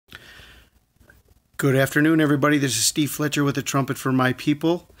Good afternoon, everybody. This is Steve Fletcher with the Trumpet for My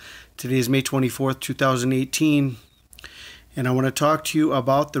People. Today is May 24th, 2018, and I want to talk to you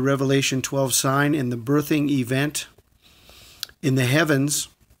about the Revelation 12 sign and the birthing event in the heavens.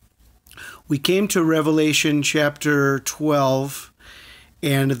 We came to Revelation chapter 12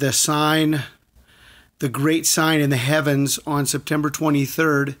 and the sign, the great sign in the heavens on September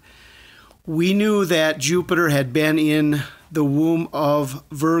 23rd. We knew that Jupiter had been in the womb of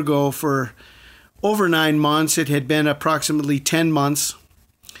Virgo for over 9 months. It had been approximately 10 months,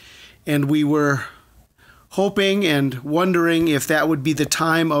 and we were hoping and wondering if that would be the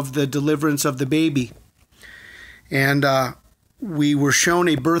time of the deliverance of the baby. And we were shown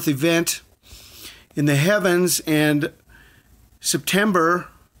a birth event in the heavens, and September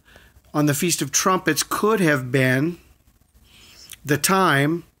on the Feast of Trumpets could have been the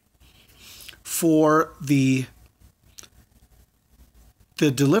time for the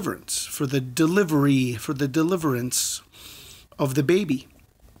deliverance, for the deliverance of the baby.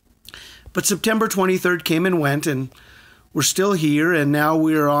 But September 23rd came and went, and we're still here, and now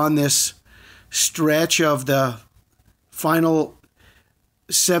we're on this stretch of the final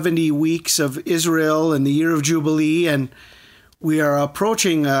 70 weeks of Israel and the year of Jubilee, and we are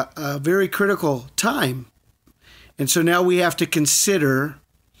approaching a very critical time. And so now we have to consider,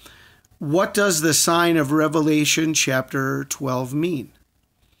 what does the sign of Revelation chapter 12 mean?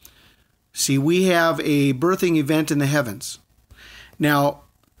 See, we have a birthing event in the heavens. Now,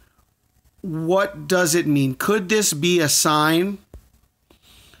 what does it mean? Could this be a sign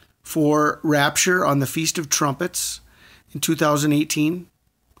for rapture on the Feast of Trumpets in 2018?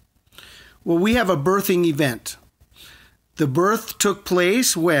 Well, we have a birthing event. The birth took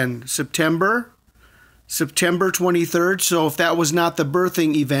place when? September 23rd. So if that was not the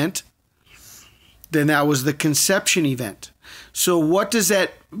birthing event, then that was the conception event. So what does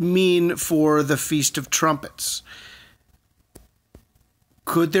that mean for the Feast of Trumpets?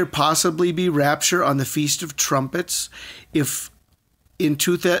 Could there possibly be rapture on the Feast of Trumpets if in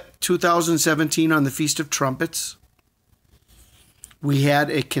 2017 on the Feast of Trumpets we had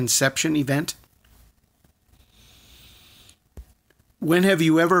a conception event? When have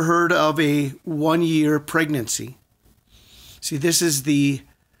you ever heard of a 1-year pregnancy? See, this is the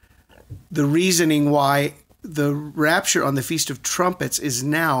reasoning why the rapture on the Feast of Trumpets is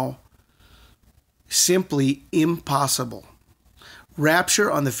now simply impossible.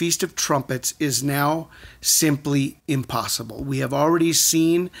 Rapture on the Feast of Trumpets is now simply impossible. We have already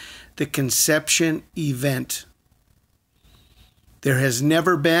seen the conception event. There has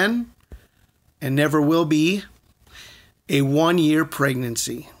never been and never will be a 1-year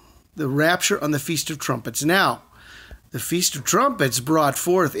pregnancy. The rapture on the Feast of Trumpets. Now, the Feast of Trumpets brought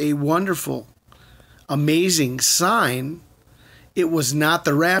forth a wonderful, amazing sign. It was not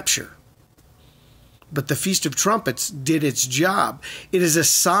the rapture, but the Feast of Trumpets did its job. It is a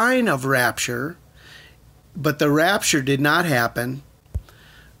sign of rapture, but the rapture did not happen,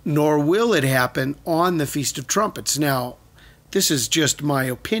 nor will it happen on the Feast of Trumpets. Now, this is just my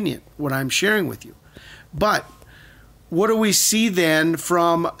opinion, what I'm sharing with you. But what do we see then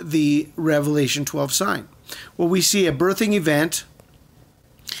from the Revelation 12 sign? Well, we see a birthing event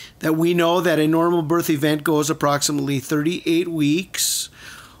that we know that a normal birth event goes approximately 38 weeks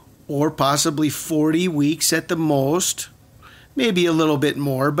or possibly 40 weeks at the most, maybe a little bit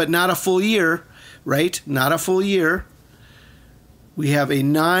more, but not a full year, right? Not a full year. We have a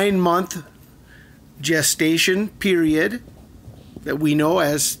 9-month gestation period that we know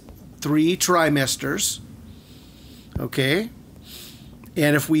as 3 trimesters, okay?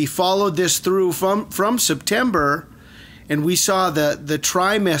 And if we followed this through from September, and we saw the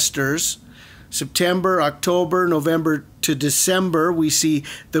trimesters, September, October, November to December, we see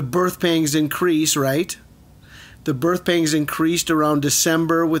the birth pangs increase, right? The birth pangs increased around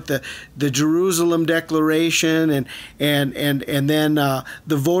December with the Jerusalem Declaration and then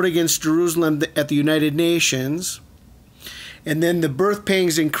the vote against Jerusalem at the United Nations. And then the birth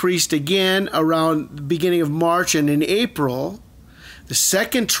pangs increased again around the beginning of March and in April, the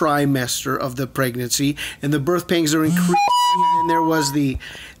second trimester of the pregnancy, and the birth pangs are increasing. And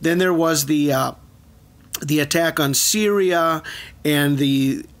then there was the attack on Syria and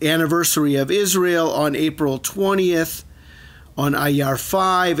the anniversary of Israel on April 20th on Iyar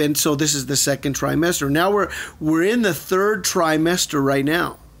 5, and so this is the second trimester. Now we're in the third trimester right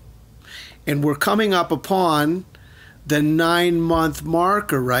now, and we're coming up upon the 9-month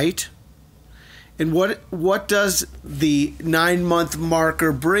marker, right? And what does the 9-month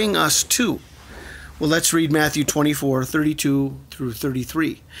marker bring us to? Well, let's read Matthew 24, 32 through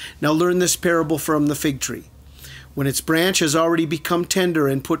 33. Now learn this parable from the fig tree. When its branch has already become tender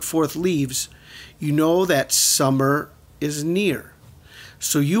and put forth leaves, you know that summer is near.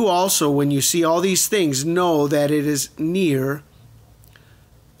 So you also, when you see all these things, know that it is near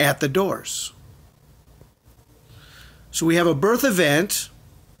at the doors. So we have a birth event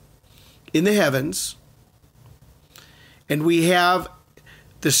in the heavens, and we have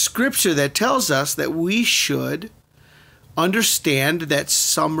the scripture that tells us that we should understand that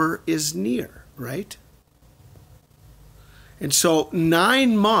summer is near, right? And so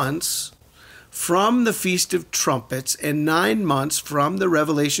 9 months from the Feast of Trumpets and 9 months from the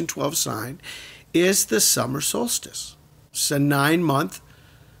Revelation 12 sign is the summer solstice. It's a 9-month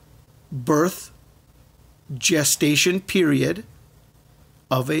birth gestation period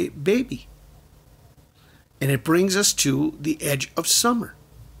of a baby. And it brings us to the edge of summer.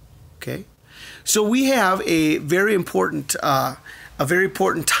 Okay? So we have a very important time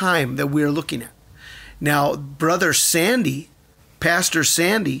that we're looking at. Now, Brother Sandy, Pastor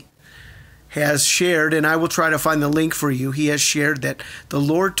Sandy, has shared, and I will try to find the link for you. He has shared that the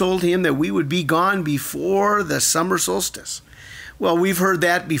Lord told him that we would be gone before the summer solstice. Well, we've heard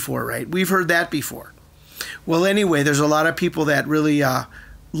that before, right? We've heard that before. Well, anyway, there's a lot of people that really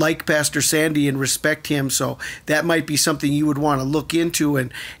like Pastor Sandy and respect him, so that might be something you would want to look into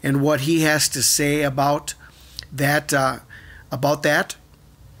and what he has to say about that.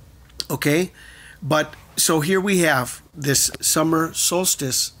 Okay? But so here we have this summer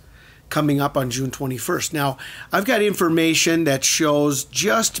solstice coming up on June 21st. Now, I've got information that shows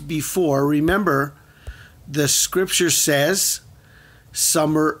just before, remember, the scripture says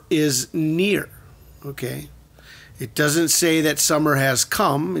summer is near, okay? It doesn't say that summer has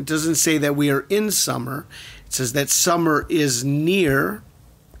come. It doesn't say that we are in summer. It says that summer is near.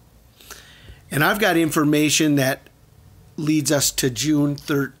 And I've got information that leads us to June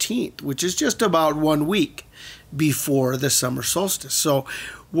 13th, which is just about 1 week before the summer solstice. So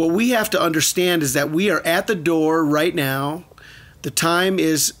what we have to understand is that we are at the door right now. The time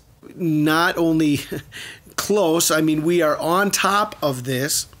is not only close, I mean, we are on top of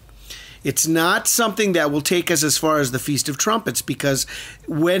this. It's not something that will take us as far as the Feast of Trumpets, because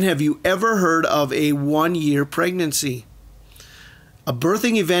when have you ever heard of a 1-year pregnancy? A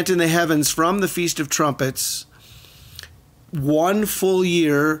birthing event in the heavens from the Feast of Trumpets, 1 full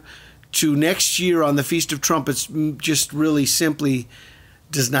year to next year on the Feast of Trumpets, just really simply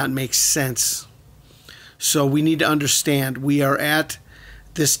does not make sense. So we need to understand we are at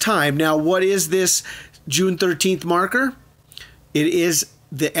this time. Now, what is this June 13th marker? It is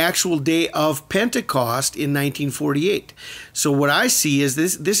the actual day of Pentecost in 1948. So what I see is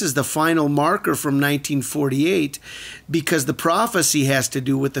this is the final marker from 1948, because the prophecy has to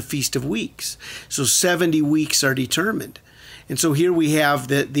do with the Feast of Weeks. So 70 weeks are determined. And so here we have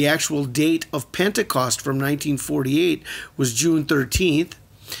the actual date of Pentecost from 1948 was June 13th.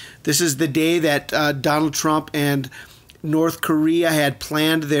 This is the day that Donald Trump and North Korea had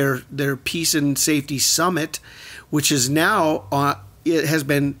planned their peace and safety summit, which is now it has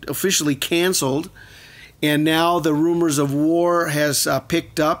been officially canceled, and now the rumors of war has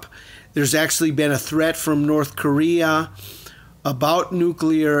picked up. There's actually been a threat from North Korea about a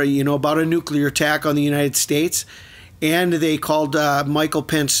nuclear attack on the United States, and they called Michael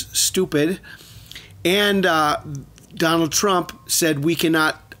Pence stupid. And Donald Trump said we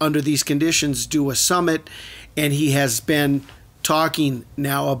cannot, under these conditions, do a summit, and he has been talking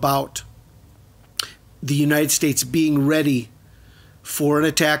now about the United States being ready for an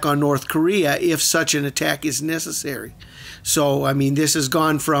attack on North Korea if such an attack is necessary. So, I mean, this has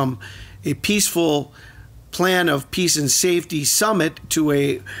gone from a peaceful plan of peace and safety summit to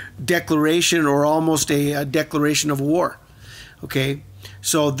a declaration, or almost a declaration of war. Okay?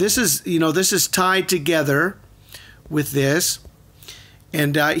 So this is tied together with this.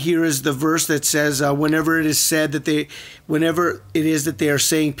 And here is the verse that says, whenever it is that they are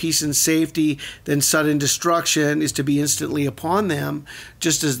saying peace and safety, then sudden destruction is to be instantly upon them,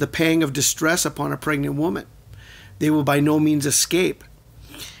 just as the pang of distress upon a pregnant woman. They will by no means escape.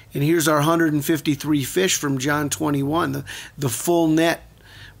 And here's our 153 fish from John 21, the full net,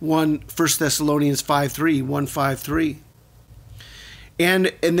 1 Thessalonians 5:3, 1:5-3.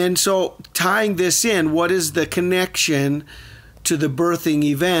 And then so tying this in, what is the connection to the birthing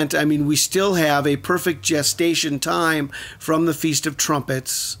event? I mean, we still have a perfect gestation time from the Feast of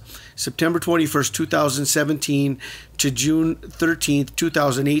Trumpets, September 21st, 2017 to June 13th,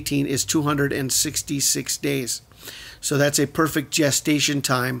 2018 is 266 days. So that's a perfect gestation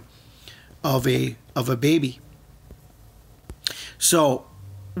time of a baby. So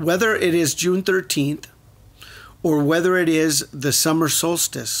whether it is June 13th or whether it is the summer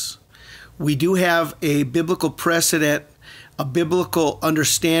solstice, we do have a biblical precedent, a biblical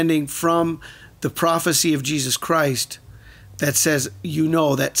understanding from the prophecy of Jesus Christ that says,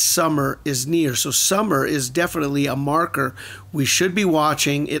 that summer is near. So summer is definitely a marker we should be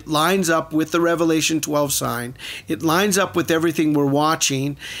watching. It lines up with the Revelation 12 sign. It lines up with everything we're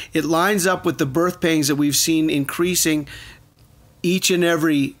watching. It lines up with the birth pangs that we've seen increasing each and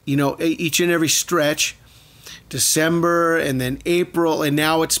every stretch. December and then April, and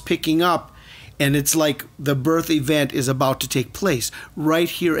now it's picking up, and it's like the birth event is about to take place right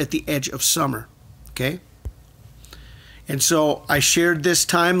here at the edge of summer. Okay? And so I shared this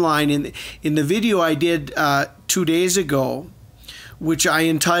timeline in the video I did 2 days ago, which I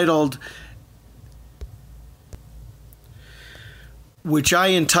entitled The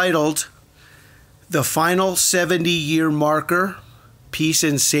Final 70-Year Marker, Peace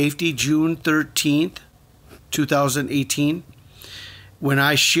and Safety, June 13th, 2018. When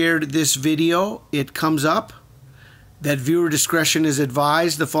I shared this video, it comes up that viewer discretion is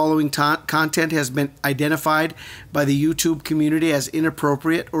advised. The following content has been identified by the YouTube community as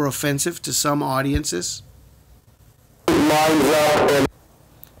inappropriate or offensive to some audiences.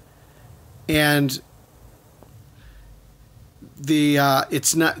 And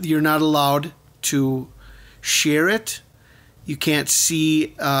you're not allowed to share it. You can't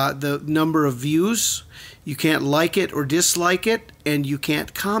see the number of views. You can't like it or dislike it, and you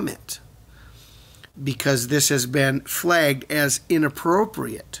can't comment, because this has been flagged as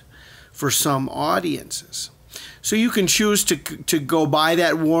inappropriate for some audiences. So you can choose to go by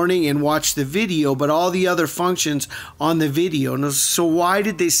that warning and watch the video, but all the other functions on the video. So why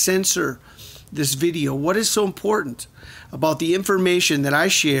did they censor this video? What is so important about the information that I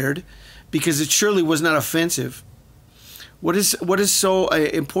shared? Because it surely was not offensive. What is so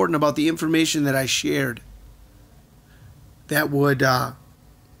important about the information that I shared that would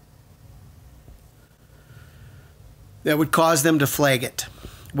cause them to flag it?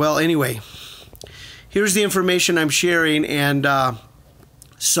 Well, anyway, here's the information I'm sharing, and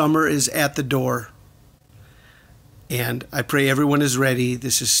summer is at the door. And I pray everyone is ready.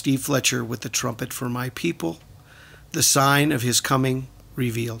 This is Steve Fletcher with the Trumpet for My People, the sign of his coming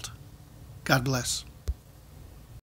revealed. God bless.